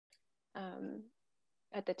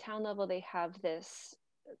At the town level, they have this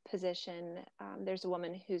position. There's a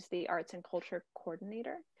woman who's the arts and culture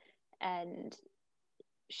coordinator, and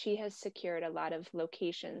she has secured a lot of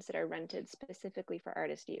locations that are rented specifically for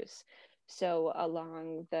artist use. So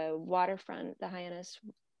along the waterfront, the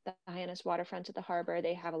Hyannis waterfront at the harbor,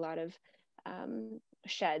 they have a lot of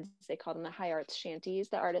sheds. They call them the high arts shanties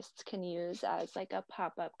that artists can use as like a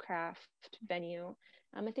pop-up craft venue.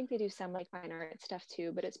 I think they do some like fine art stuff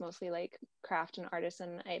too, but it's mostly like craft and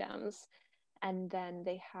artisan items. And then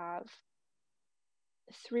they have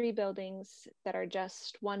 3 buildings that are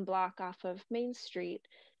just 1 block off of Main Street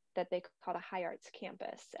that they call the High Arts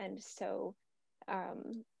Campus. And so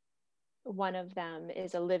one of them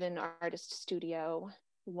is a live-in artist studio.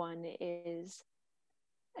 One is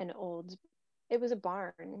it was a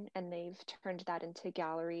barn, and they've turned that into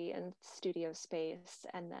gallery and studio space.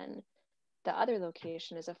 And then the other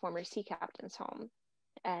location is a former sea captain's home.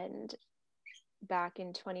 And back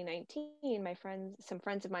in 2019, some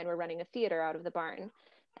friends of mine were running a theater out of the barn,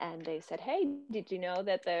 and they said, "Hey, did you know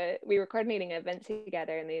that we were coordinating an event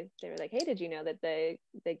together?" And they were like, "Hey, did you know that the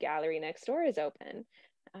gallery next door is open?"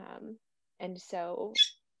 And so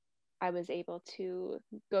I was able to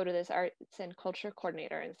go to this arts and culture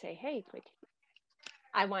coordinator and say, "Hey, like,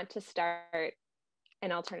 I want to start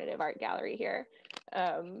an alternative art gallery here."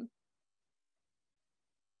 I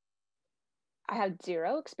had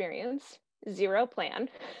 0 experience, 0 plan,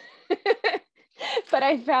 but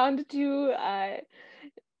I found 2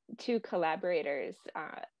 collaborators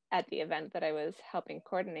at the event that I was helping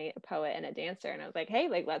coordinate, a poet and a dancer, and I was like, "Hey,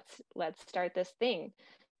 like, let's start this thing."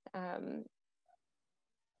 And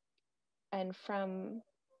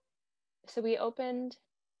so we opened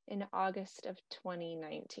in August of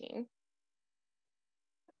 2019,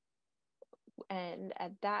 and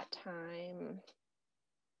at that time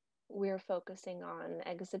we were focusing on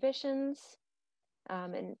exhibitions,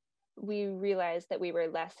 and we realized that we were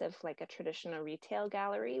less of like a traditional retail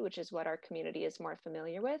gallery, which is what our community is more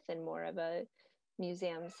familiar with, and more of a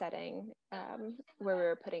museum setting, where we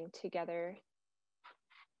were putting together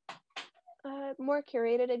more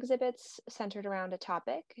curated exhibits centered around a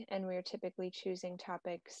topic, and we were typically choosing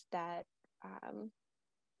topics that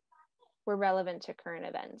were relevant to current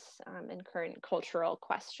events and current cultural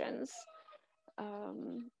questions.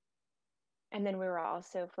 And then we were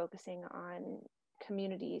also focusing on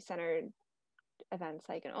community-centered events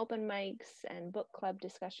like an open mics and book club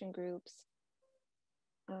discussion groups.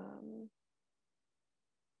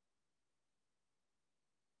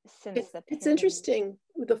 It's interesting,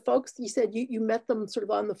 the folks, you said you met them sort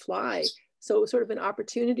of on the fly, so it was sort of an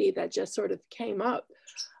opportunity that just sort of came up.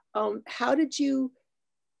 How did you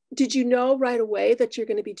know right away that you're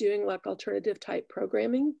going to be doing like alternative type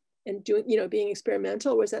programming and doing, being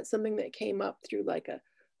experimental? Or was that something that came up through like a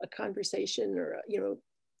conversation or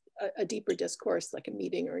a deeper discourse, like a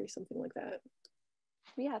meeting or something like that?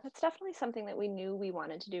 Yeah, that's definitely something that we knew we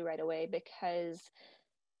wanted to do right away, because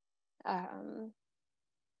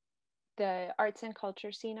the arts and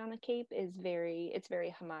culture scene on the Cape is very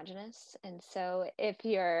homogenous. And so I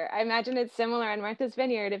imagine it's similar on Martha's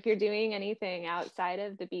Vineyard, if you're doing anything outside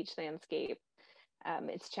of the beach landscape,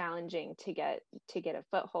 it's challenging to get a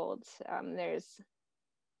foothold.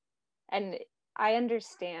 And I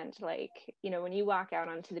understand, like, when you walk out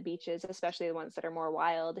onto the beaches, especially the ones that are more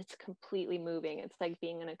wild, it's completely moving. It's like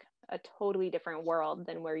being in a totally different world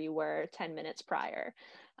than where you were 10 minutes prior.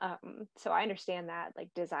 So I understand that,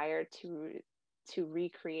 like, desire to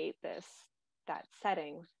recreate that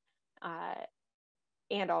setting.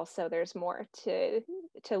 And also there's more to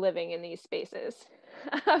living in these spaces.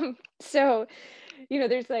 So,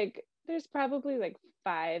 there's probably like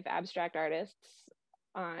 5 abstract artists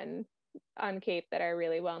on Cape that are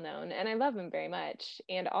really well known, and I love them very much.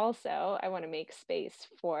 And also I want to make space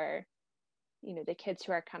for the kids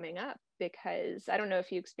who are coming up, because I don't know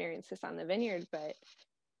if you experience this on the vineyard, but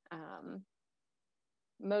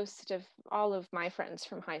most of all of my friends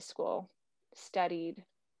from high school studied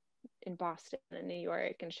in Boston and New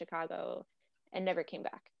York and Chicago and never came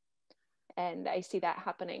back. And I see that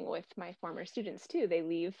happening with my former students too. They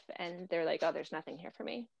leave and they're like, "Oh, there's nothing here for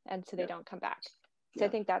me," and so they don't come back. So I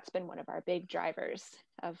think that's been one of our big drivers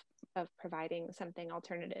of providing something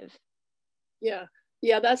alternative. Yeah,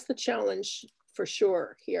 that's the challenge for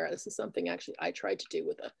sure here. This is something actually I tried to do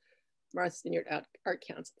with a Martha's Vineyard Art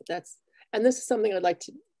Council. And this is something I'd like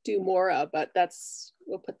to do more of, but that's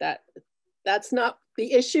not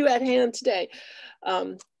the issue at hand today.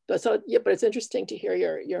 But it's interesting to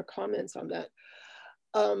hear your comments on that.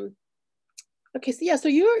 Okay, so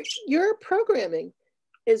your programming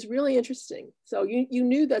is really interesting. So you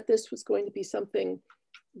knew that this was going to be something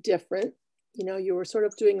different. You know, you were sort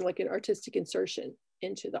of doing like an artistic insertion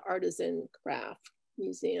into the artisan craft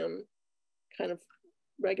museum kind of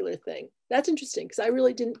regular thing. That's interesting because I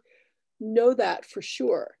really didn't know that for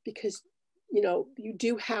sure, because, you know, you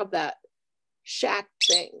do have that shack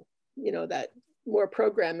thing, you know, that more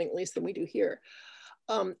programming at least than we do here.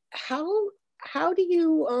 How do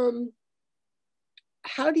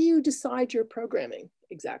you decide your programming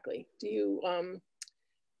exactly? Do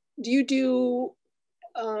you do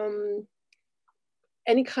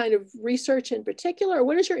any kind of research in particular, or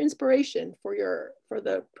what is your inspiration for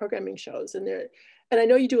the programming shows? And I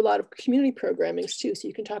know you do a lot of community programmings too, so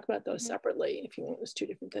you can talk about those separately if you want. Those two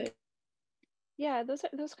different things. Yeah, those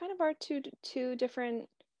kind of are two different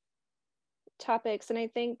topics, and I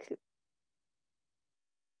think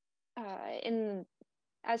in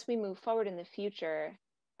as we move forward in the future,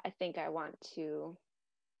 I think I want to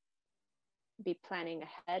be planning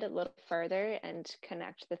ahead a little further and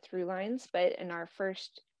connect the through lines. But in our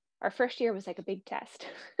first year was like a big test,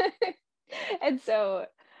 and so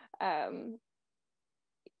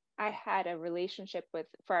I had a relationship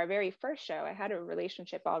for our very first show. I had a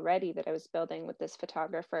relationship already that I was building with this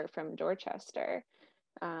photographer from Dorchester.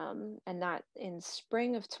 And that in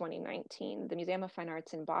spring of 2019, the Museum of Fine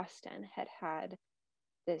Arts in Boston had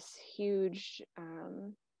this huge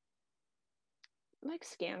like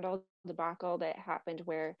scandal debacle that happened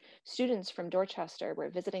where students from Dorchester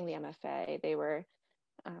were visiting the MFA. They were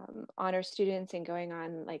honor students and going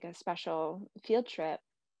on like a special field trip.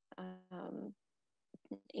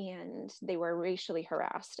 And they were racially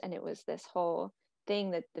harassed. And it was this whole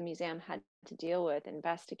thing that the museum had to deal with,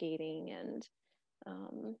 investigating and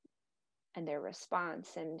their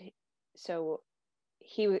response. And so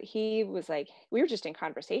he was like, we were just in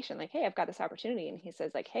conversation, like, hey, I've got this opportunity. And he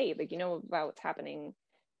says like, hey, like, you know about what's happening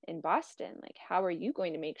in Boston, like, how are you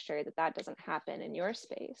going to make sure that that doesn't happen in your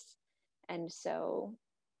space? And so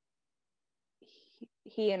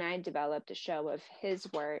he and I developed a show of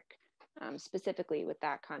his work, specifically with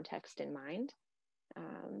that context in mind.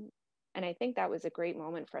 And I think that was a great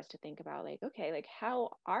moment for us to think about, like, okay, like, how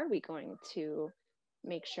are we going to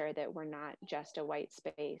make sure that we're not just a white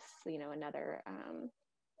space, you know, another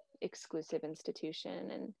exclusive institution,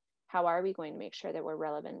 and how are we going to make sure that we're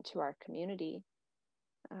relevant to our community?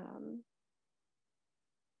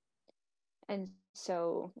 And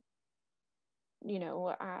so, you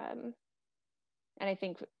know, and I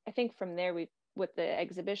think from there, with the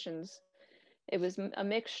exhibitions, it was a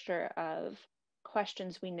mixture of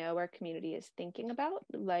questions we know our community is thinking about,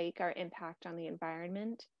 like our impact on the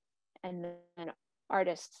environment, and then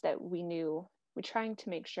artists that we knew. We're trying to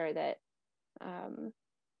make sure that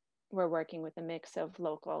we're working with a mix of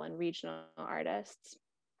local and regional artists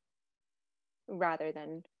rather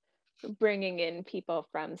than bringing in people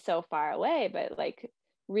from so far away, but like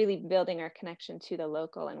really building our connection to the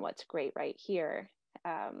local and what's great right here.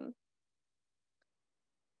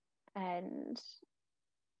 And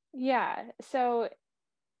yeah, so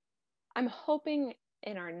I'm hoping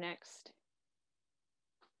in our next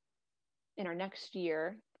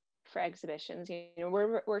year for exhibitions, you know,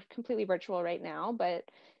 we're completely virtual right now, but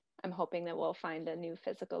I'm hoping that we'll find a new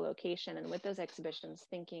physical location, and with those exhibitions,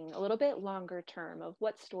 thinking a little bit longer term of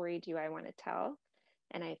what story do I want to tell.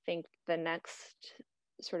 And I think the next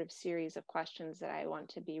sort of series of questions that I want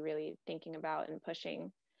to be really thinking about and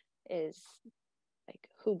pushing is like,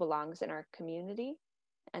 who belongs in our community,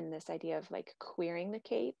 and this idea of like queering the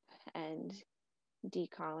Cape and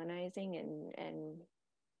decolonizing and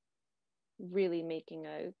really making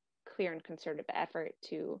a clear and concerted effort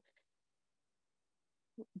to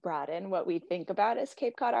broaden what we think about as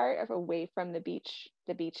Cape Cod art away from the beach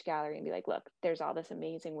gallery, and be like, look, there's all this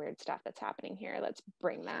amazing weird stuff that's happening here. Let's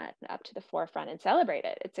bring that up to the forefront and celebrate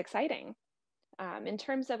it. It's exciting. In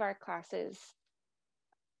terms of our classes,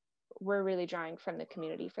 we're really drawing from the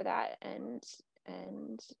community for that, and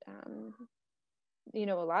you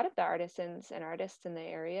know, a lot of the artisans and artists in the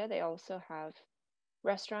area, they also have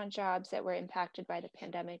restaurant jobs that were impacted by the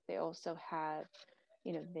pandemic. They also have,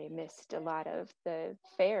 you know, they missed a lot of the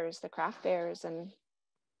fairs, the craft fairs and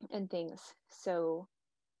things. So,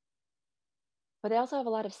 but they also have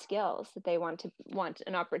a lot of skills that they want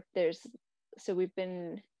an so we've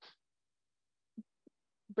been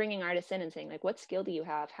bringing artists in and saying like, what skill do you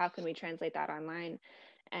have? How can we translate that online?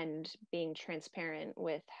 And being transparent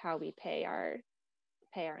with how we pay our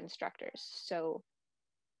instructors. So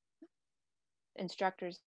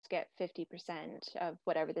instructors get 50% of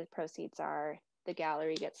whatever the proceeds are. The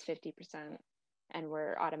gallery gets 50%, and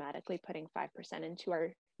we're automatically putting 5% into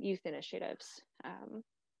our youth initiatives.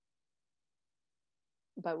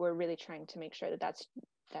 But we're really trying to make sure that that's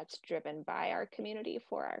that's driven by our community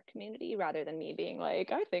for our community, rather than me being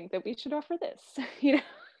like, I think that we should offer this, you know.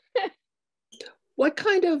 What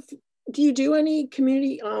kind of, do you do any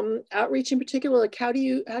community outreach in particular? Like how do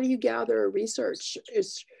you gather research?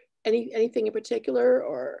 Is anything in particular,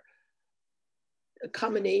 or a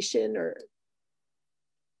combination, or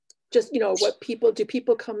just, what people, do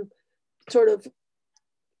people come sort of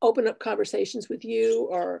open up conversations with you,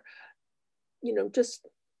 or, just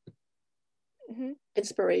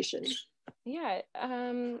inspiration? Yeah.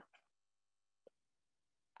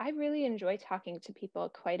 I really enjoy talking to people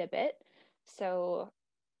quite a bit. So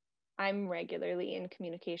I'm regularly in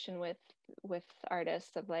communication with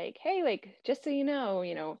artists of like, hey, like, just so you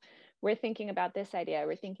know, we're thinking about this idea,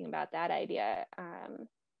 we're thinking about that idea.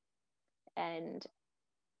 And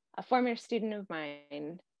a former student of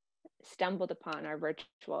mine stumbled upon our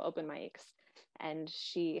virtual open mics, and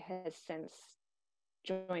she has since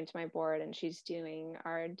joined my board, and she's doing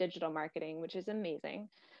our digital marketing, which is amazing.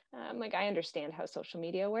 Like, I understand how social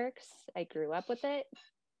media works. I grew up with it,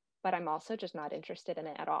 but I'm also just not interested in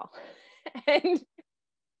it at all. and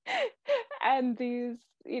and these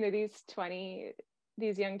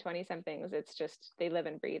young 20 somethings, it's just, they live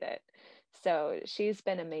and breathe it. So she's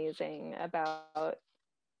been amazing about,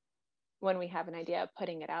 when we have an idea,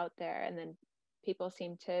 putting it out there, and then people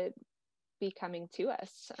seem to be coming to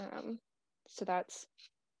us. So that's,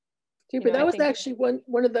 But that I was think, actually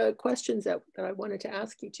one of the questions that I wanted to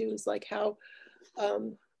ask you too, is like how, how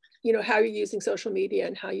you're using social media,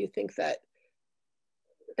 and how you think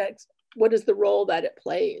that's what is the role that it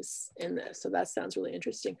plays in this. So that sounds really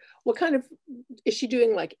interesting. What kind of, is she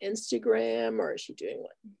doing, like Instagram, or is she doing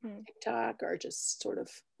like TikTok, or just sort of?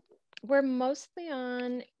 We're mostly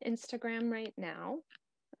on Instagram right now.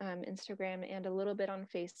 Instagram and a little bit on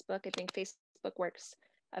Facebook. I think Facebook works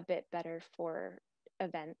a bit better for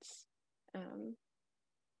events.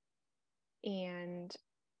 And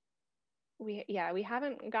we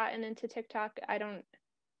haven't gotten into TikTok. I don't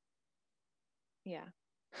know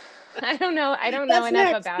That's enough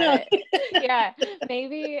next. about No. it. Yeah,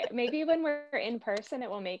 maybe when we're in person it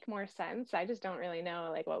will make more sense. I just don't really know,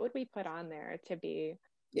 like, what would we put on there to be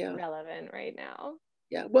relevant right now.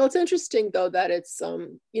 Yeah, well, it's interesting though that it's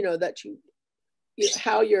that you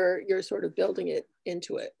how you're sort of building it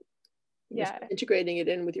into it. Yeah, integrating it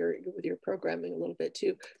in with your programming a little bit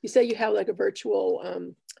too. You say you have like a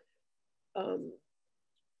virtual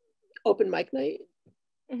open mic night.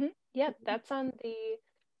 Yep, that's on the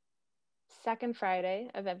second Friday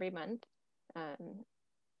of every month,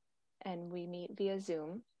 and we meet via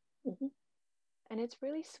Zoom. And it's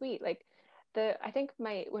really sweet. Like, I think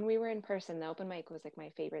when we were in person, the open mic was like my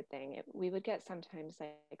favorite thing. We would get sometimes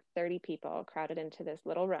like 30 people crowded into this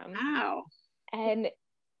little room. Wow. And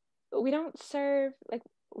we didn't serve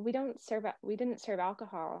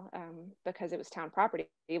alcohol, because it was town property.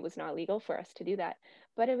 It was not legal for us to do that.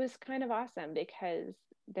 But it was kind of awesome because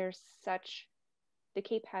the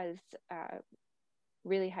Cape has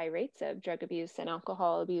really high rates of drug abuse and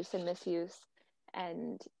alcohol abuse and misuse.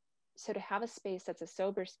 And so to have a space that's a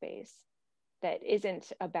sober space, that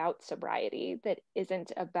isn't about sobriety, that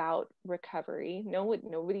isn't about recovery.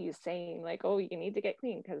 Nobody is saying like, oh, you need to get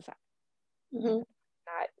clean, because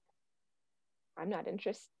I'm not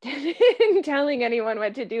interested in telling anyone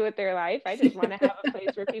what to do with their life. I just want to have a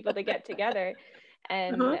place for people to get together.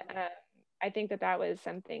 And I think that was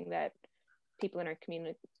something that people in our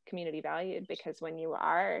community valued, because when you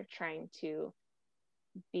are trying to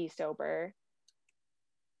be sober,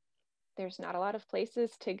 there's not a lot of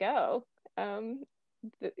places to go.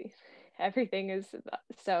 Everything is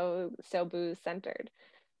so booze centered.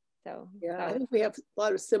 So yeah, I think we have a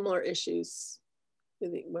lot of similar issues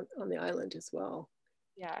on the island as well.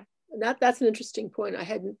 Yeah, and that's an interesting point. I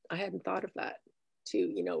hadn't thought of that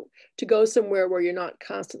too. To go somewhere where you're not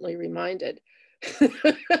constantly reminded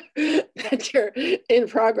that you're in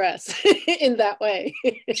progress in that way.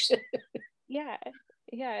 yeah,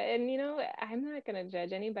 and I'm not gonna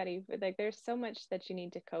judge anybody, but like, there's so much that you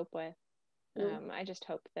need to cope with. I just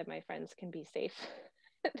hope that my friends can be safe.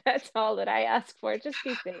 That's all that I ask for. Just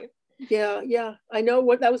be safe. Yeah. I know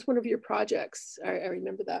that was one of your projects. I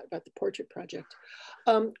remember that, about the portrait project.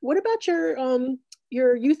 What about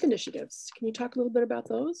your youth initiatives? Can you talk a little bit about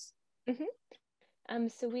those?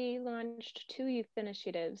 So we launched 2 youth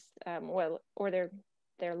initiatives. Or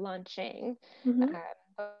they're launching,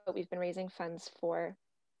 but we've been raising funds for.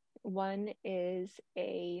 One is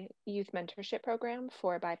a youth mentorship program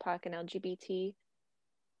for BIPOC and LGBT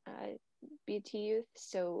youth.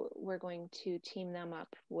 So we're going to team them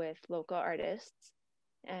up with local artists,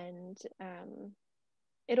 and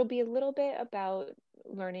it'll be a little bit about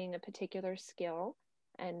learning a particular skill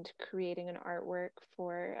and creating an artwork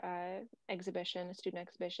for exhibition, a student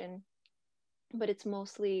exhibition. But it's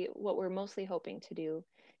mostly, what we're mostly hoping to do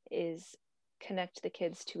is connect the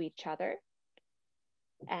kids to each other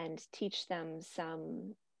and teach them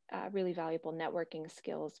some really valuable networking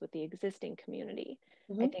skills with the existing community.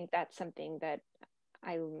 I think that's something that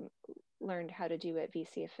I learned how to do at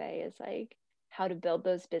VCFA, is like how to build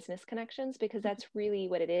those business connections, because that's really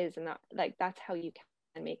what it is. And that, like, that's how you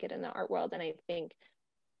can make it in the art world. And I think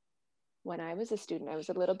when I was a student, I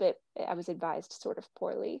was advised sort of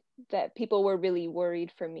poorly that people were really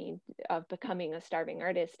worried for me of becoming a starving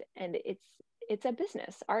artist. And it's a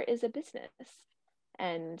business. Art is a business.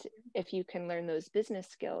 And if you can learn those business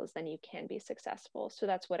skills, then you can be successful. So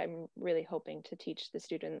that's what I'm really hoping to teach the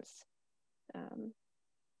students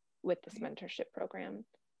with this mentorship program.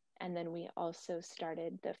 And then we also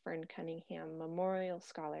started the Fern Cunningham Memorial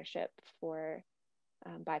Scholarship for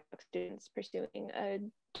BIPOC students pursuing a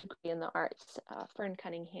degree in the arts. Fern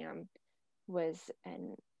Cunningham was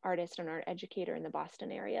an artist and art educator in the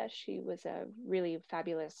Boston area. She was a really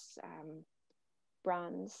fabulous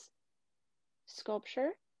bronze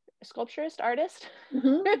sculpturist artist.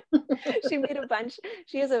 She made a bunch.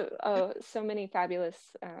 She has so many fabulous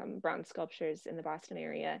bronze sculptures in the Boston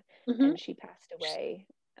area, and she passed away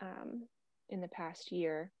in the past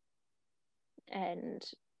year. And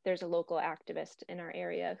there's a local activist in our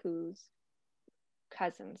area who's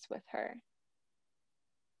cousins with her,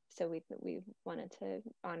 so we wanted to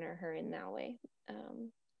honor her in that way.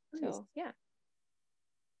 Nice. So yeah.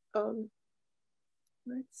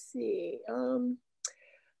 Let's see. I'm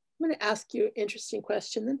going to ask you an interesting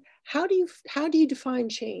question then. How do you define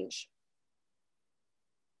change?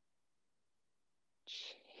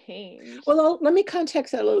 Change. Well, let me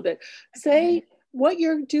context that a little bit. Say what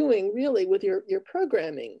you're doing really with your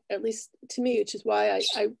programming, at least to me, which is why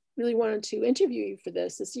I really wanted to interview you for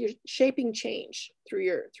this, is you're shaping change through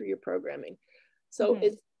your programming. So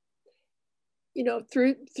it's,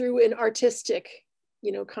 through an artistic,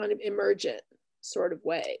 kind of emergent sort of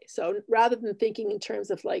way. So rather than thinking in terms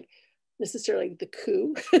of like necessarily the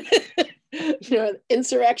coup,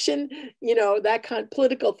 insurrection, that kind of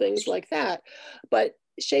political things like that, but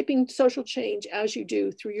shaping social change as you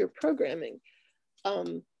do through your programming.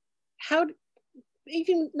 How,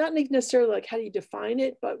 even not necessarily like how do you define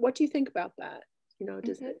it, but what do you think about that?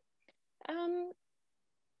 Does it?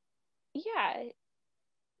 Yeah,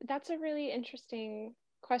 that's a really interesting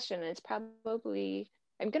question. It's probably,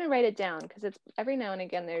 I'm going to write it down because it's every now and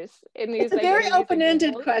again It's a very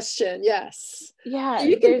open-ended question. Yes. Yeah.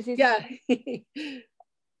 There's these. Yeah.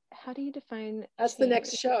 How do you define? That's change? The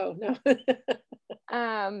next show. No.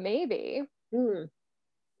 Maybe.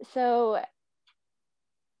 So.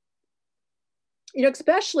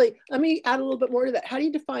 Especially, let me add a little bit more to that. How do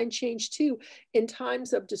you define change too in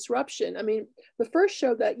times of disruption? I mean, the first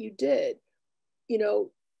show that you did, in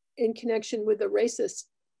connection with the racist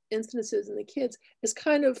instances in the kids, is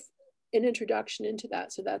kind of an introduction into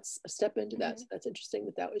that. So that's a step into that. So that's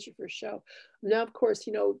interesting that was your first show. Now, of course,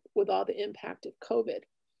 with all the impact of COVID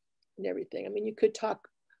and everything, I mean, you could talk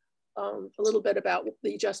a little bit about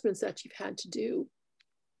the adjustments that you've had to do.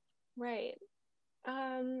 Right.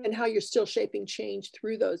 And how you're still shaping change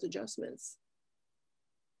through those adjustments.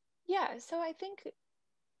 Yeah, so I think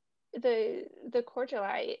the Cordial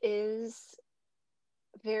Eye is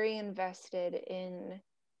very invested in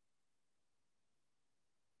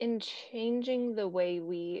changing the way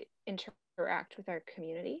we interact with our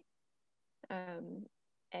community,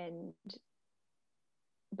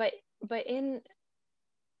 but in,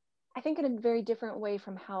 I think, in a very different way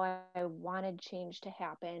from how I wanted change to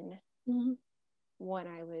happen when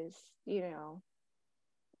I was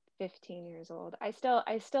 15 years old. I still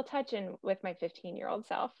touch in with my 15-year-old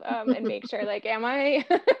self and make sure, like, am I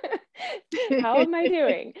how am I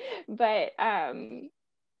doing? But I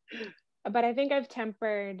think I've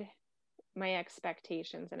tempered my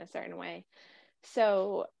expectations in a certain way.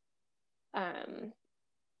 So and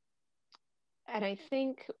I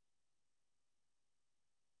think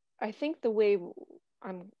the way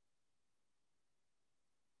I'm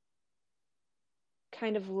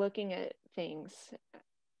kind of looking at things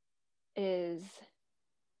is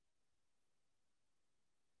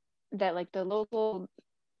that, like, the local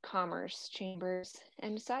commerce chambers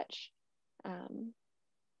and such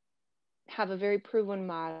have a very proven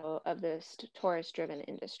model of this tourist-driven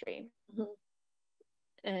industry.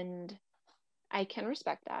 And I can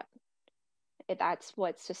respect that. That's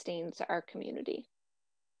what sustains our community.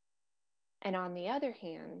 And on the other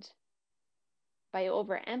hand, by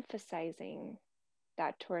overemphasizing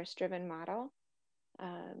that tourist-driven model,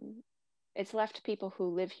 it's left people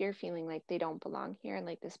who live here feeling like they don't belong here and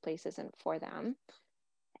like this place isn't for them.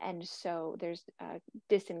 And so there's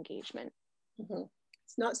disengagement. Mm-hmm.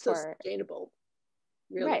 It's not For sustainable,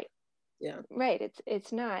 really. right, Yeah. right.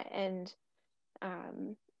 It's not. And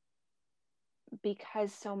um,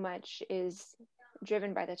 because so much is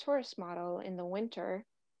driven by the tourist model in the winter,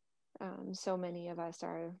 so many of us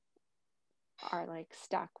are like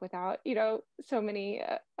stuck without, so many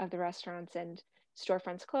of the restaurants and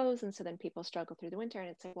storefronts close, and so then people struggle through the winter. And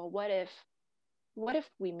it's like, well, what if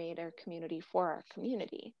we made our community for our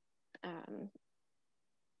community?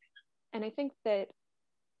 And I think that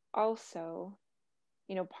also,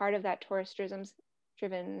 part of that tourist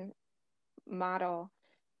driven model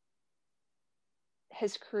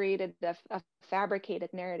has created a fabricated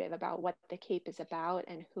narrative about what the Cape is about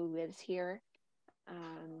and who lives here.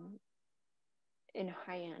 In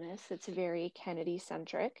Hyannis, it's very Kennedy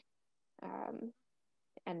centric.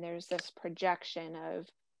 And there's this projection of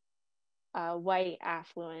a white,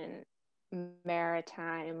 affluent,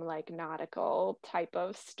 maritime, like nautical type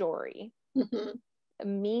of story.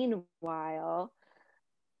 Mm-hmm. Meanwhile,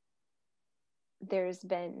 there's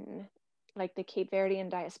been, like, the Cape Verdean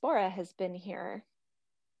diaspora has been here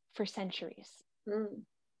for centuries,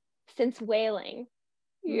 since whaling,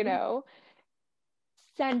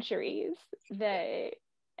 centuries.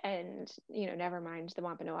 And never mind the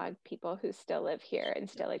Wampanoag people who still live here and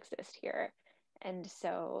still exist here. And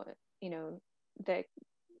so, the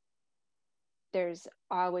there's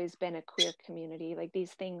always been a queer community. Like,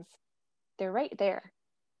 these things, they're right there.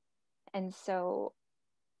 And so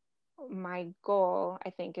my goal, I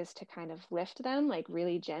think, is to kind of lift them, like,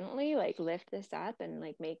 really gently, like, lift this up and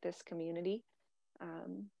like make this community.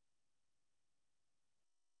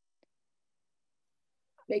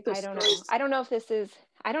 Make those I don't stories. know.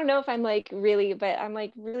 I don't know if I'm like really, but I'm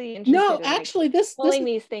like really No, interested in like actually, this pulling is,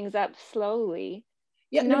 these things up slowly.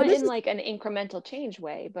 yeah, no, Not this in is, like an incremental change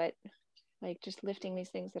way, but like just lifting these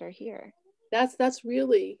things that are here. that's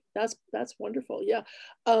really, that's wonderful. Yeah.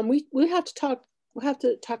 We have to talk, we'll have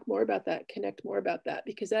to talk more about that, connect more about that,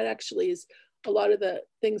 because that actually is a lot of the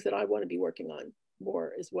things that I want to be working on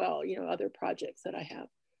more as well. Other projects that I have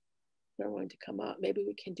that are going to come up. Maybe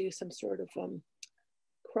we can do some sort of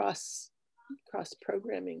cross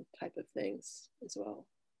programming type of things as well.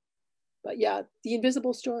 But yeah, the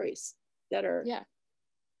invisible stories that are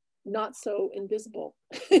not so invisible.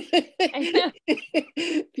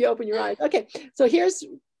 If you open your eyes. Okay, so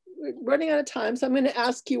we're running out of time, so I'm going to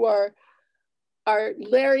ask you our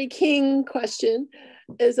Larry King question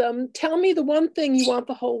is, tell me the one thing you want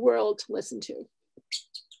the whole world to listen to.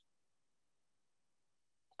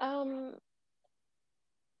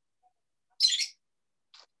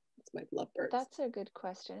 It's my lovebirds. That's a good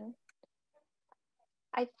question.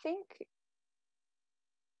 I think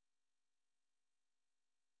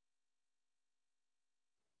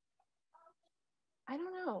I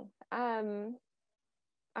don't know. I'm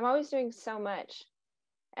always doing so much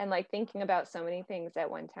and like thinking about so many things at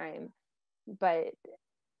one time. But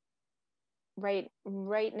right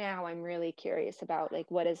now I'm really curious about like,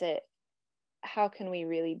 what is it? How can we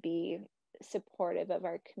really be supportive of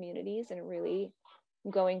our communities and really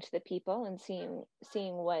going to the people and seeing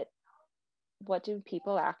what do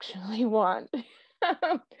people actually want?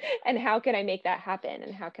 And how can I make that happen?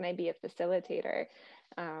 And how can I be a facilitator?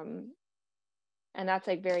 And that's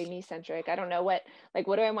like very me centric. I don't know what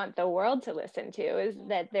do I want the world to listen to? Is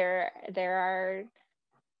that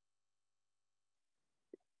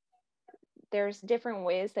there's different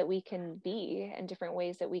ways that we can be and different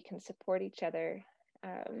ways that we can support each other,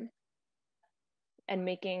 and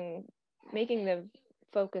making the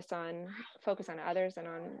focus on others and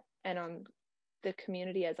on the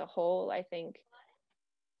community as a whole, I think.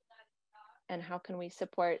 And how can we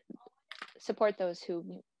support those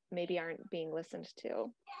who maybe aren't being listened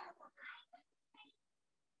to?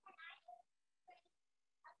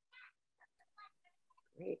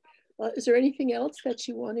 Great. Is there anything else that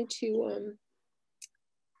you wanted to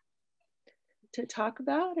talk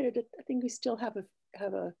about? I think we still have a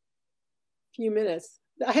few minutes.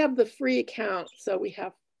 I have the free account, so we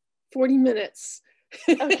have 40 minutes.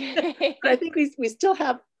 Okay. But I think we still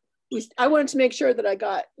have. I wanted to make sure that I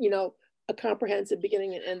got a comprehensive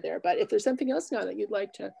beginning and end there. But if there's something else now that you'd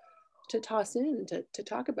like to toss in to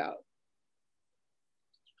talk about.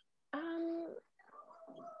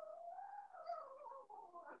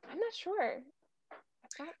 I'm not sure.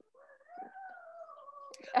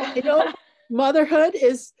 Motherhood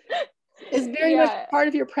is very much part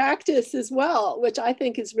of your practice as well, which I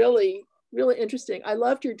think is really, really interesting. I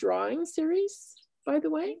loved your drawing series, by the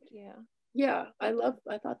way. Thank you. Yeah, I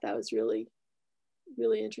thought that was really,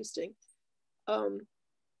 really interesting. Um,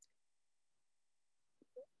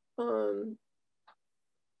 um,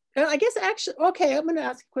 and I guess actually, okay, I'm going to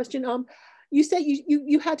ask a question. You said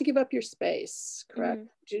you had to give up your space, correct?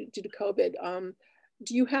 Mm-hmm. Due to COVID.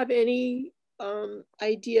 Do you have any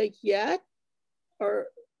idea yet, or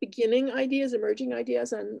beginning ideas, emerging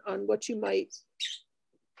ideas on what you might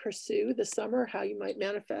pursue this summer, how you might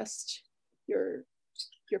manifest your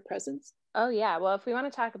presence? Oh yeah. Well, if we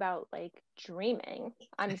want to talk about like dreaming,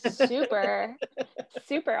 I'm super,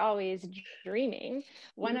 super always dreaming.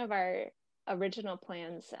 One of our original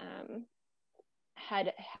plans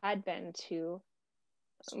had been to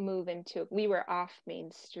move into, we were off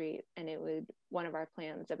Main Street, and it would, one of our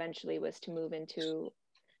plans eventually was to move into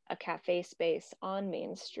a cafe space on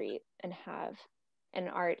Main Street and have an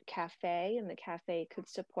art cafe, and the cafe could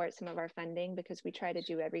support some of our funding, because we try to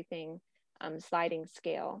do everything sliding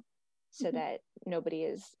scale, so that nobody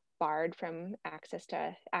is barred from access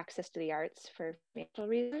to the arts for financial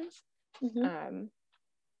reasons.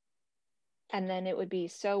 And then it would be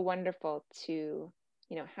so wonderful to,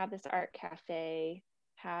 have this art cafe,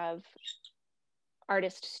 have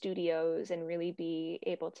artist studios, and really be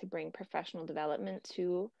able to bring professional development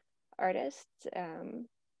to artists.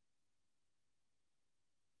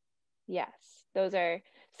 Yes, those are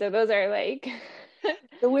like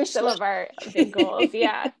The wish some list. of our big goals.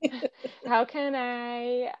 Yeah. How can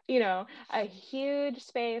I, a huge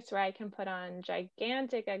space where I can put on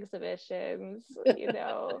gigantic exhibitions,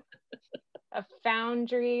 a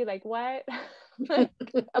foundry, like what? Like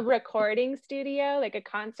a recording studio, like a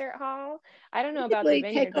concert hall. I don't know about the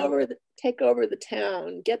vineyard, but take over the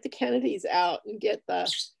town, get the Kennedys out, and get the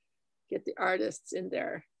artists in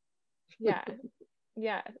there. yeah,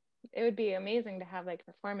 yeah, it would be amazing to have like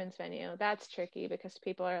a performance venue. That's tricky because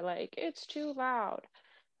people are like, it's too loud.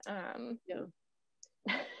 Yeah.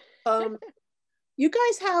 You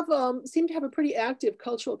guys have seem to have a pretty active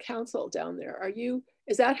cultural council down there.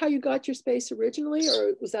 Is that how you got your space originally,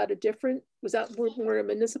 or was that more a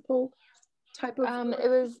municipal type of? It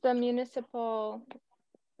was the municipal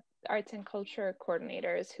arts and culture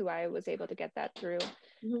coordinators who I was able to get that through.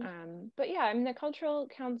 But yeah, I mean, the Cultural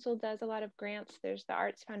Council does a lot of grants. There's the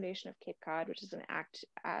Arts Foundation of Cape Cod, which is an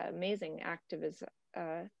amazing activist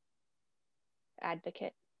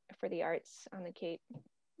advocate for the arts on the Cape.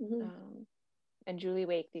 And Julie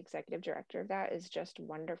Wake, the executive director of that, is just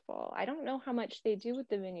wonderful. I don't know how much they do with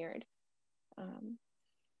the vineyard.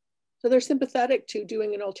 So they're sympathetic to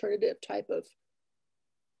doing an alternative type of.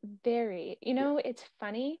 Very, it's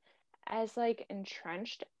funny, as like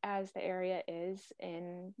entrenched as the area is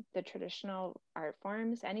in the traditional art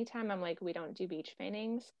forms. Anytime I'm like, we don't do beach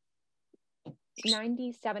paintings,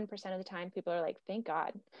 97% of the time people are like, thank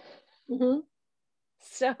God.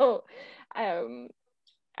 So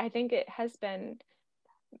I think it has been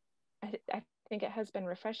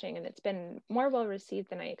refreshing, and it's been more well received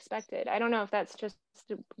than I expected. I don't know if that's just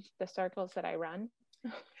the circles that I run.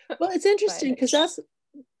 Well, it's interesting because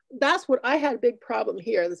that's what I had a big problem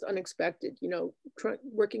here. This unexpected,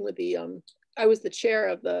 working with I was the chair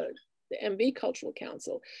of the MV Cultural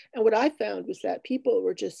Council, and what I found was that people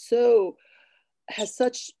were just has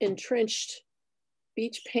such entrenched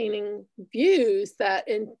beach painting views that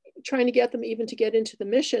in trying to get them even to get into the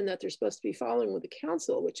mission that they're supposed to be following with the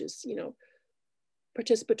council, which is,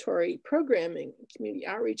 participatory programming, community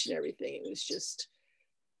outreach and everything. It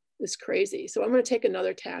was crazy. So I'm going to take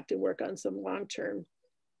another tact and work on some long-term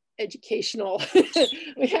educational.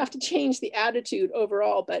 We have to change the attitude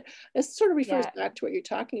overall, but this sort of refers back to what you're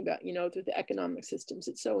talking about, through the economic systems.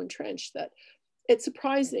 It's so entrenched that it's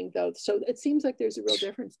surprising though. So it seems like there's a real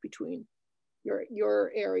difference between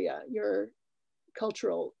your area, your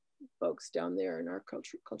cultural folks down there, and our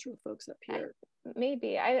cultural folks up here.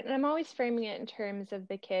 Maybe I'm always framing it in terms of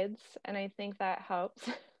the kids, and I think that helps.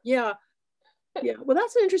 Yeah. Well,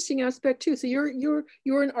 that's an interesting aspect too. So you're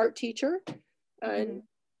an art teacher, and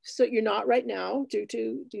so you're not right now due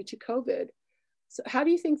to COVID. So how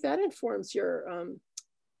do you think that informs your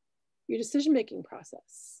decision-making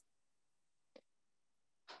process,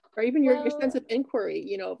 or even your sense of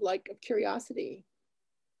inquiry, of curiosity?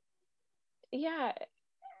 Yeah.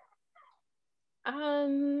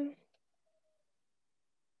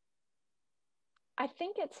 I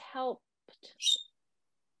think it's helped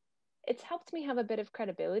me have a bit of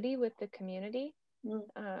credibility with the community.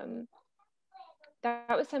 That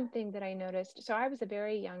was something that I noticed. So I was a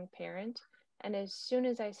very young parent, and as soon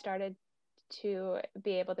as I started to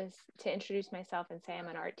be able to introduce myself and say I'm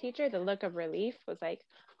an art teacher, the look of relief was like,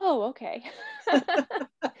 oh, okay.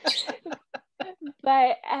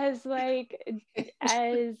 But as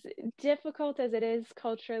as difficult as it is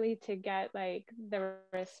culturally to get like the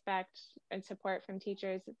respect and support from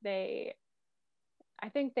teachers, I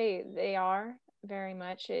think they are very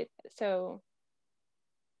much it. So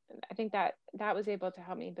I think that was able to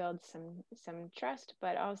help me build some trust,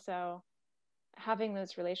 but also having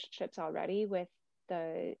those relationships already with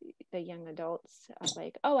the young adults of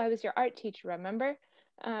like, oh, I was your art teacher, remember?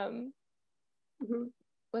 Mhm.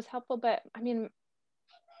 Was helpful. But I mean,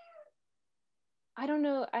 I don't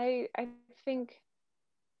know. Think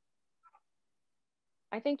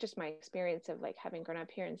I think just my experience of like having grown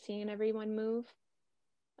up here and seeing everyone move,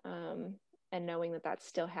 um, and knowing that that's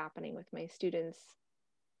still happening with my students,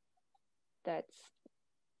 that's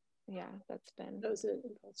that's been, That was an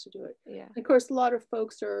impulse to do it. yeah. Of course, a lot of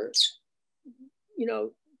folks are, you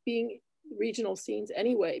know, being regional scenes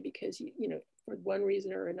anyway, because, you know, for one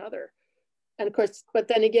reason or another. And of course, but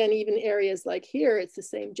then again, even areas like here, it's the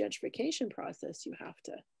same gentrification process. You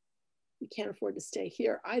can't afford to stay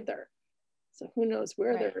here either. So who knows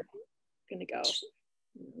where Right. they're going to go.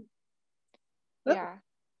 Yeah.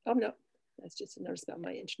 Oh, no, that's just a notice about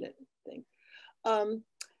my internet thing.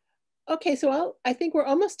 Okay, so I think we're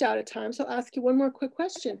almost out of time. So I'll ask you one more quick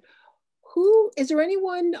question. Is there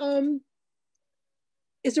anyone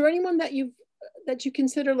that you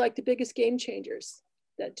consider like the biggest game changers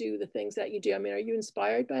that do the things that you do? I mean, are you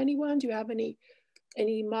inspired by anyone? Do you have any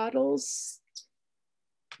models?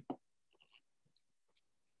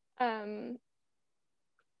 You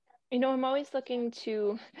know, I'm always looking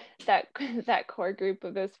to that core group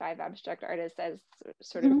of those 5 abstract artists as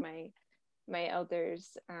sort of my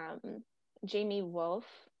elders. Jamie Wolf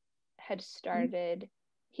had started.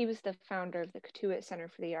 He was the founder of the Katuitt Center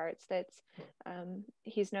for the Arts.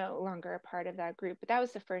 He's no longer a part of that group, but that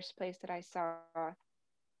was the first place that I saw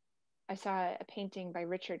a painting by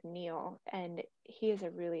Richard Neal, and he is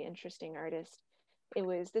a really interesting artist.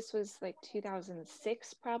 This was like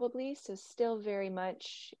 2006 probably, so still very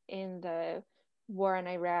much in the war in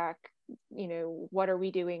Iraq, you know, what are we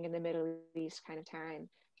doing in the Middle East kind of time.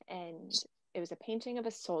 And it was a painting of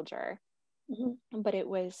a soldier, but it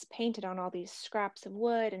was painted on all these scraps of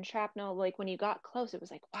wood and shrapnel. Like when you got close, it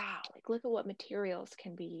was like, wow, like look at what materials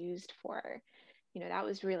can be used for. You know, that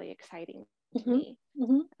was really exciting to me.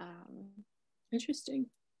 Interesting.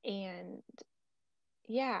 And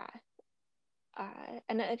yeah,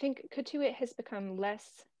 and I think Katuitt has become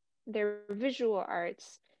less, their visual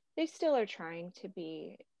arts, they still are trying to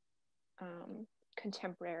be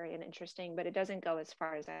contemporary and interesting, but it doesn't go as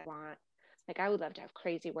far as I want. Like I would love to have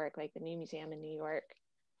crazy work like the New Museum in New York.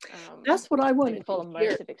 That's what I want to full do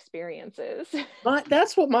immersive here. Experiences.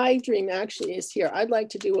 That's what my dream actually is here. I'd like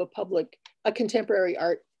to do a contemporary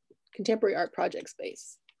art project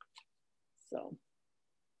space. So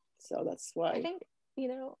that's why I think, you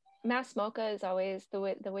know, Mass MoCA is always the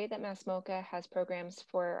way that Mass MoCA has programs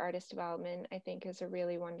for artist development, I think is a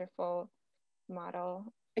really wonderful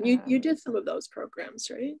model. And you did some of those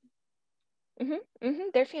programs, right?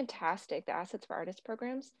 They're fantastic. The Assets for Artists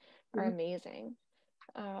programs are amazing.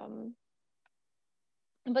 But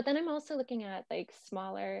then I'm also looking at like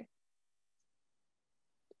smaller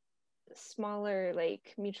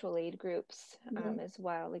like mutual aid groups as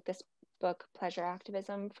well. Like this book, Pleasure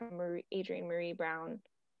Activism, from Adrienne Marie Brown.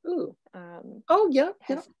 Ooh. Oh yeah.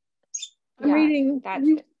 I'm reading.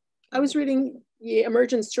 I was reading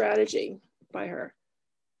Emergent Strategy by her.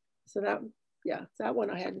 So that one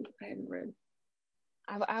I hadn't read.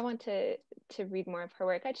 I want to read more of her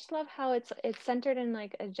work. I just love how it's centered in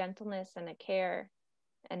like a gentleness and a care,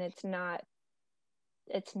 and it's not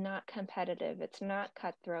competitive. It's not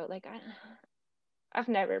cutthroat. Like I've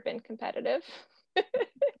never been competitive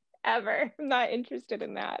ever. I'm not interested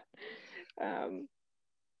in that.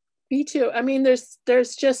 Me too. I mean,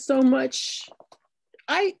 there's just so much.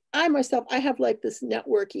 I myself, I have like this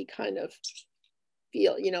networky kind of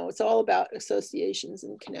feel, you know, it's all about associations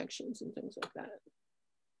and connections and things like that.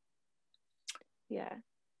 Yeah.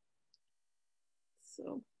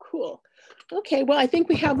 So cool. Okay, well, I think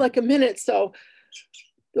we have like a minute, so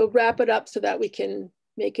we'll wrap it up so that we can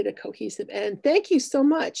make it a cohesive end. Thank you so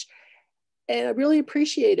much. And I really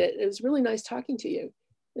appreciate it. It was really nice talking to you.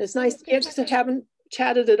 It's nice because I haven't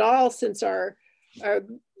chatted at all since our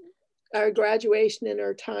graduation and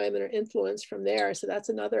our time and our influence from there. So that's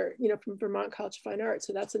another, you know, from Vermont College of Fine Arts.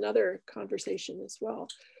 So that's another conversation as well.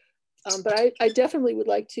 But I definitely would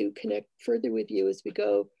like to connect further with you as we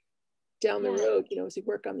go down the road, you know, as we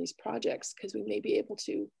work on these projects, because we may be able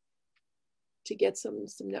to get some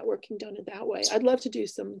networking done in that way. I'd love to do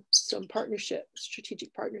some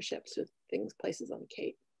strategic partnerships with places on the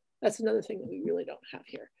Cape. That's another thing that we really don't have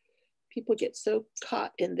here. People get so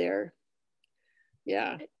caught in their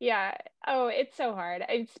Yeah. Yeah. Oh, it's so hard.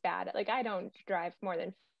 It's bad. Like I don't drive more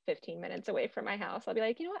than 15 minutes away from my house. I'll be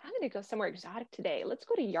like, you know what? I'm gonna go somewhere exotic today. Let's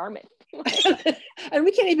go to Yarmouth. And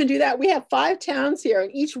we can't even do that. We have 5 towns here,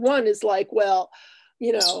 and each one is like, well,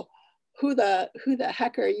 you know, who the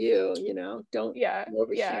heck are you? You know, don't Yeah. come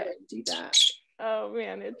over Yeah. here and do that. Oh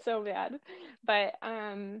man, it's so bad. But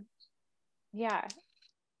yeah.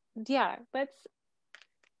 Yeah,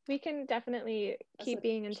 we can definitely keep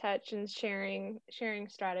being in touch and sharing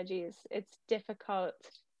strategies. It's difficult.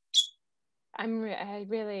 I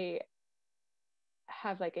really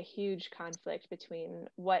have like a huge conflict between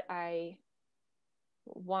what I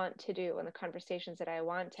want to do and the conversations that I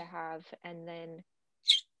want to have, and then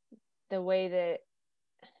the way that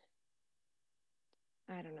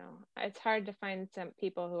I don't know. It's hard to find some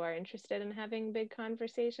people who are interested in having big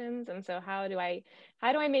conversations, and so how do I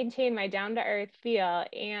maintain my down to earth feel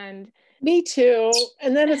and Me too.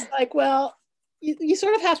 And then it's like, well, you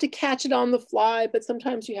sort of have to catch it on the fly, but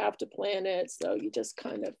sometimes you have to plan it. So you just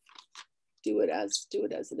kind of do it as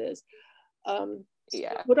it is.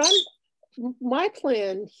 yeah. What my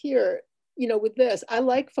plan here, you know, with this, I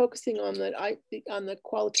like focusing on the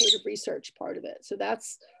qualitative research part of it. So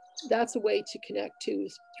that's a way to connect to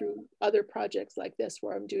through other projects like this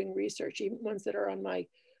where I'm doing research, even ones that are on my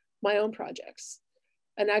own projects.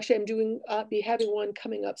 And actually I'm doing be having one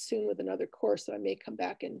coming up soon with another course, so I may come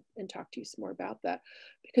back and talk to you some more about that,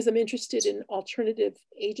 because I'm interested in alternative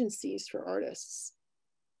agencies for artists,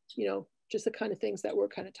 you know, just the kind of things that we're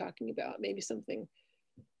kind of talking about, maybe something,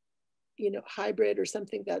 you know, hybrid or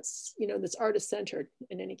something that's, you know, that's artist centered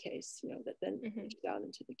in any case, you know, that then reaches out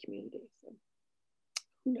into the community. So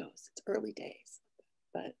who knows, it's early days,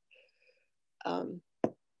 but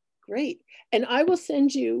great. And I will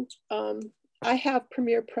send you, I have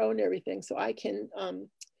Premiere Pro and everything, so I can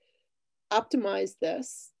optimize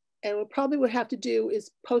this. And what probably would have to do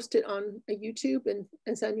is post it on a YouTube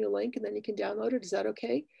and send you a link, and then you can download it. Is that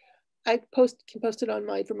okay? I can post it on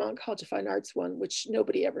my Vermont College of Fine Arts one, which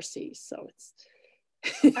nobody ever sees. So it's.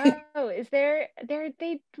 Oh, is they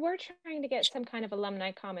were trying to get some kind of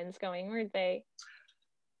alumni commons going, weren't they?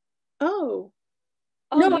 Oh.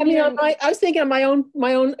 Oh, No, you I mean mean, on I was thinking on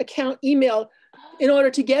my own account email in order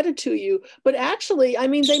to get it to you. But actually, I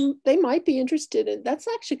mean, they might be interested in. That's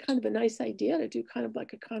actually kind of a nice idea to do kind of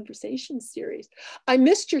like a conversation series. I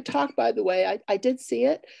missed your talk, by the way. I did see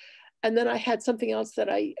it, and then I had something else that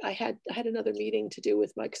I had another meeting to do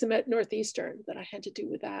with because I'm at Northeastern that I had to do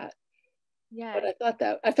with that. But yeah. I thought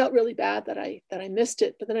that I felt really bad that I missed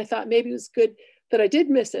it. But then I thought maybe it was good that I did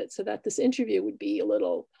miss it, so that this interview would be a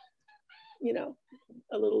little, you know,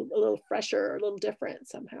 a little fresher, a little different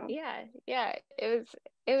somehow. Yeah, yeah, it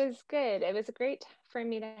was good. It was great for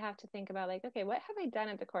me to have to think about like, okay, what have I done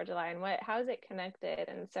at the Cordial Eye and how is it connected?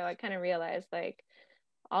 And so I kind of realized like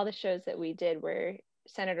all the shows that we did were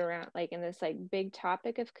centered around like in this like big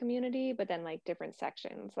topic of community, but then like different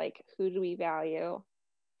sections, like who do we value?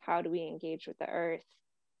 How do we engage with the earth?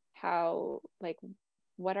 How like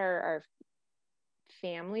what are our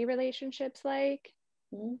family relationships like?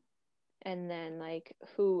 Mm-hmm. And then like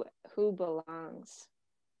who belongs?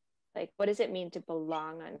 Like, what does it mean to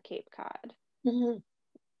belong on Cape Cod? Mm-hmm.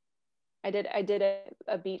 I did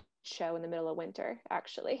a beach show in the middle of winter,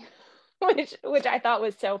 actually, which I thought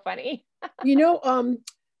was so funny. You know,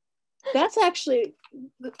 that's actually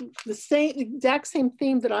the same exact same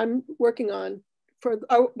theme that I'm working on for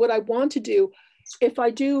what I want to do. If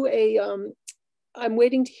I do I'm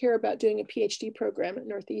waiting to hear about doing a PhD program at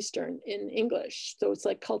Northeastern in English. So it's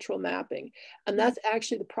like cultural mapping. And that's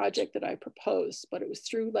actually the project that I proposed, but it was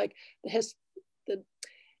through like the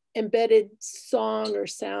embedded song or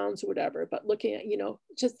sounds or whatever, but looking at, you know,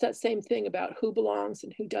 just that same thing about who belongs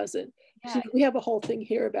and who doesn't. Yeah. You know, we have a whole thing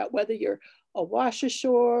here about whether you're a wash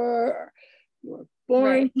ashore or you were born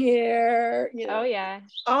Right. here, you know, Oh yeah.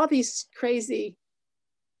 all these crazy.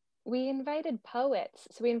 We invited poets.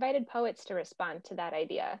 So we invited poets to respond to that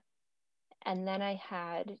idea. And then I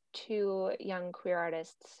had two young queer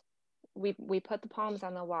artists. We put the poems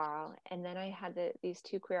on the wall, and then I had these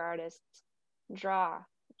two queer artists draw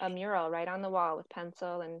a mural right on the wall with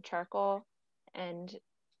pencil and charcoal. And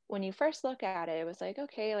when you first look at it, it was like,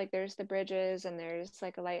 okay, like there's the bridges and there's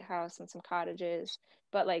like a lighthouse and some cottages,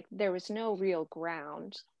 but like there was no real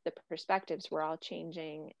ground. The perspectives were all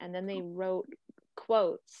changing. And then they wrote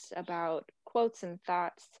quotes and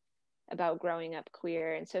thoughts about growing up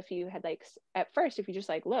queer. And so if you had like at first, if you just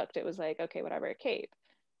like looked, it was like, okay, whatever, Cape.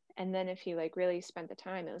 And then if you like really spent the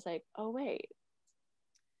time, it was like, oh wait,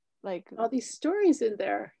 like All these stories in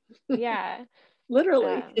there. yeah.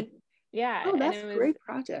 Literally. Yeah. Oh, And that's it a was great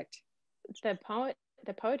project. the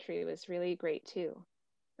the poetry was really great too.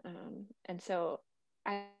 And so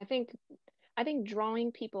I think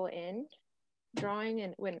drawing people in, drawing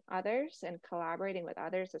in with others and collaborating with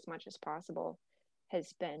others as much as possible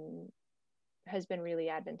has been really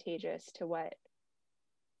advantageous to what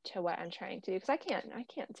I'm trying to do, because I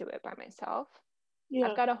can't do it by myself. Yeah.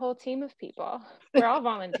 I've got a whole team of people. We're all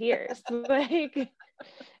volunteers. Like,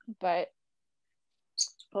 but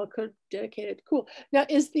all dedicated. Cool. Now,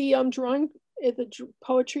 is the drawing,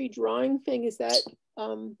 poetry drawing thing, is that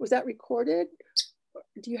was that recorded?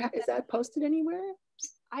 Do you have, is that posted anywhere?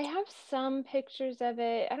 I have some pictures of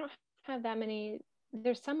it. I don't have that many.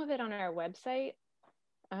 There's some of it on our website.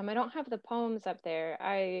 I don't have the poems up there.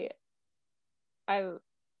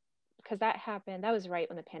 Because that happened, that was right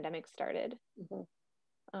when the pandemic started.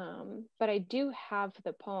 But I do have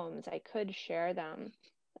the poems. I could share them,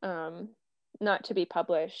 not to be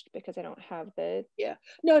published because I don't have the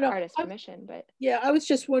artist permission. But yeah, I was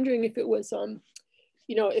just wondering if it was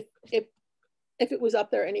you know, if it was up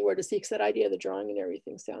there anywhere to see, because that idea of the drawing and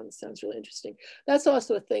everything sounds really interesting. That's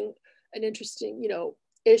also a thing, an interesting, you know,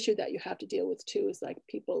 issue that you have to deal with too, is like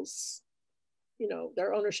people's, you know,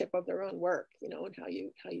 their ownership of their own work, you know, and how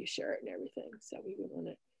you share it and everything. So we wouldn't want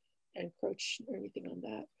to encroach or anything on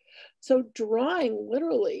that. So drawing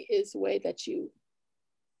literally is a way that you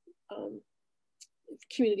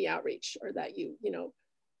community outreach, or that you know,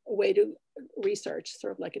 a way to research,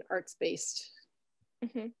 sort of like an arts-based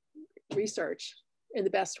research in the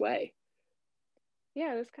best way.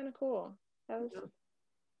 Yeah, it was kind of cool. That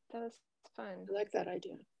was fun. I like that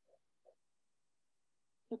idea.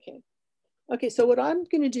 Okay, so what I'm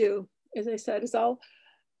going to do, as I said, is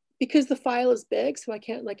because the file is big, so I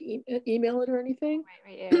can't like email it or anything.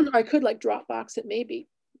 Right, yeah. I could like Dropbox it maybe.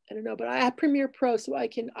 I don't know, but I have Premiere Pro, so I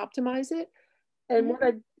can optimize it. And what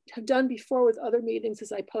I have done before with other meetings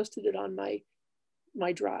is I posted it on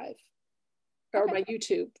my Drive or my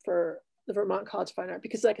YouTube for the Vermont College of Fine Art,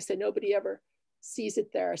 because like I said, nobody ever sees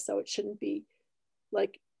it there, so it shouldn't be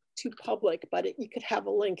like too public, but you could have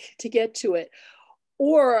a link to get to it,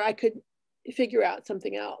 or I could figure out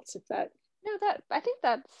something else if that. No, I think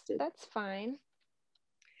that's fine.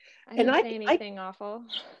 I didn't say anything awful.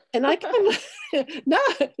 And I kind of, no,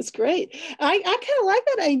 it's great. I kind of like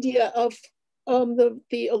that idea of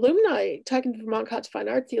the alumni, talking to Vermont College of Fine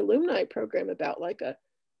Arts, the alumni program, about like a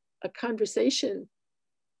conversation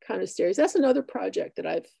kind of series. That's another project that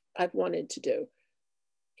I've wanted to do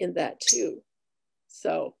in that too.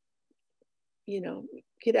 So, you know, you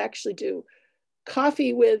could actually do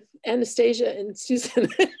coffee with Anastasia and Susan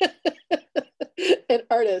and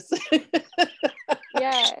artists.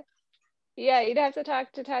 Yeah, you'd have to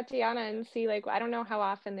talk to Tatiana and see, like, I don't know how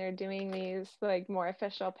often they're doing these like more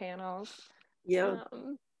official panels. Yeah.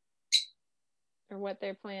 Or what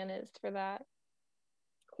their plan is for that.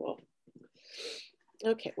 Cool.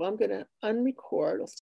 Okay, well, I'm going to unrecord.